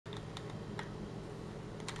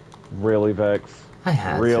Really, Vex? I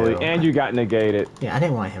had really? to. And you got negated. Yeah, I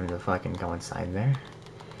didn't want him to fucking go inside there.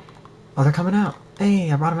 Oh, they're coming out.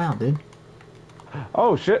 Hey, I brought him out, dude.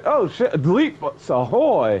 Oh shit! Oh shit! Delete!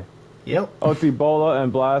 Ahoy! Yep. Oh, it's Ebola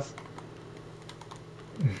and Blast.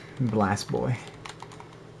 Blast boy.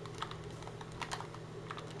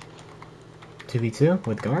 2v2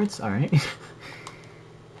 with guards? Alright.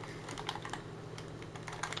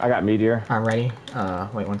 I got Meteor. I'm ready.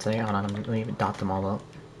 Wait one second. Hold on. Let me dot them all up.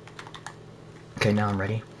 Okay, now I'm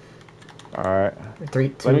ready. Alright. 3,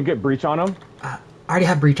 2... Let me get Breach on him. I already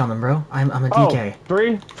have Breach on them, bro. I'm a DK. Oh,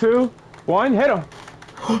 3, 2, 1, hit him!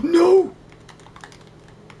 No!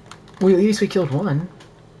 Well, at least we killed one.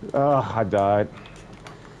 I died.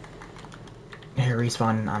 Here,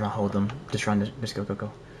 respawn. I'm gonna hold them. Just run. Just go, go,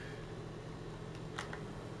 go.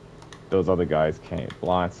 Those other guys can't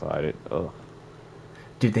blindside it. Ugh.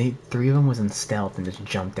 Dude, 3 of them was in stealth and just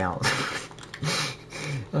jumped out.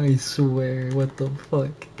 I swear, what the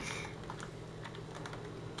fuck?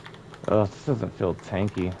 This doesn't feel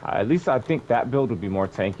tanky. At least I think that build would be more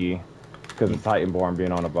tanky because of Titanborn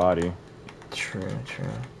being on a body. True, true.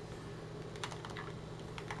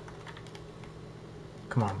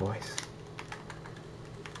 Come on, boys.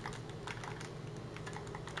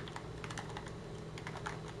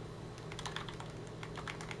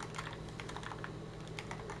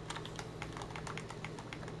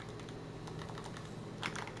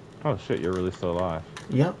 Oh shit, you're really still alive.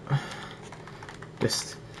 Yep.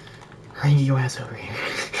 Just bring your ass over here.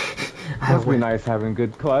 Must be nice having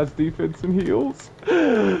good class defense and heals.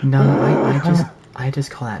 No, I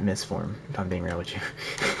just call that misform, if I'm being real with you.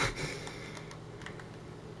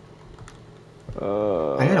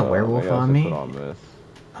 I got a werewolf on me. Put on this.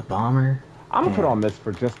 A bomber. I'm gonna put on this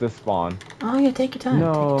for just this spawn. Oh yeah, take your time.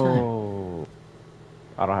 No. Take your time.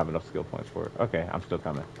 I don't have enough skill points for it. Okay, I'm still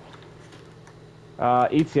coming.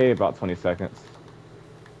 ETA about 20 seconds.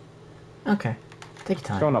 Okay, take your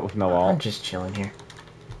time. Showing up with no ult. I'm just chilling here.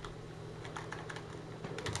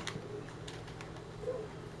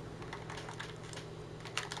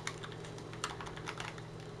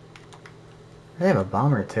 They have a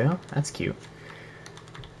bomber too. That's cute.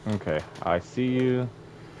 Okay, I see you.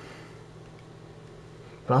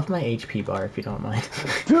 Buff my HP bar if you don't mind.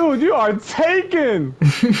 Dude, you are taken!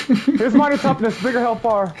 Here's minor toughness, bigger health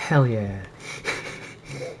bar. Hell yeah.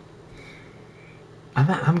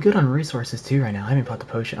 I'm good on resources too right now. I haven't bought the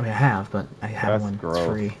potion. I mean, I have, but I have one. Gross. It's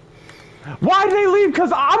free. Why did they leave?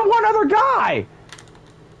 Because I'm one other guy!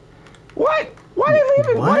 What? Why are they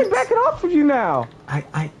leaving? Why are they backing off of you now?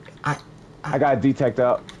 I got detect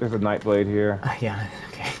up. There's a Nightblade here. Yeah,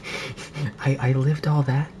 okay. I lived all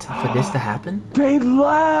that for this to happen? They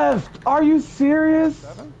left! Are you serious?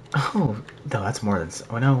 Oh, no, that's more than...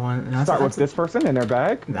 Oh, no, one... No, Start with this person in their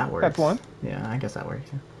bag. That works. That's one. Yeah, I guess that works.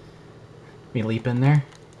 Yeah. Me leap in there?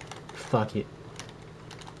 Fuck it.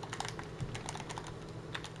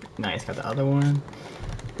 Nice, got the other one.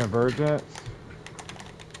 Convergence.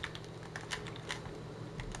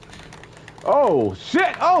 Oh,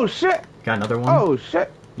 shit! Oh, shit! Got another one. Oh,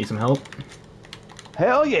 shit! Need some help?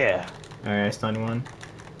 Hell yeah! Alright, I stunned one.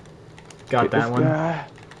 Got that one. Guy.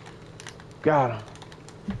 Got him.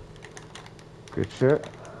 Good shit.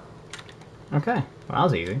 Okay, well, that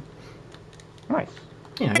was easy. Nice.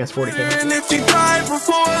 Yeah, I guess 40k. And if she died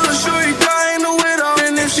before, I'll show you dying the widow.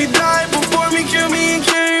 And if she died before me, kill me and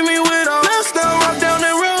kill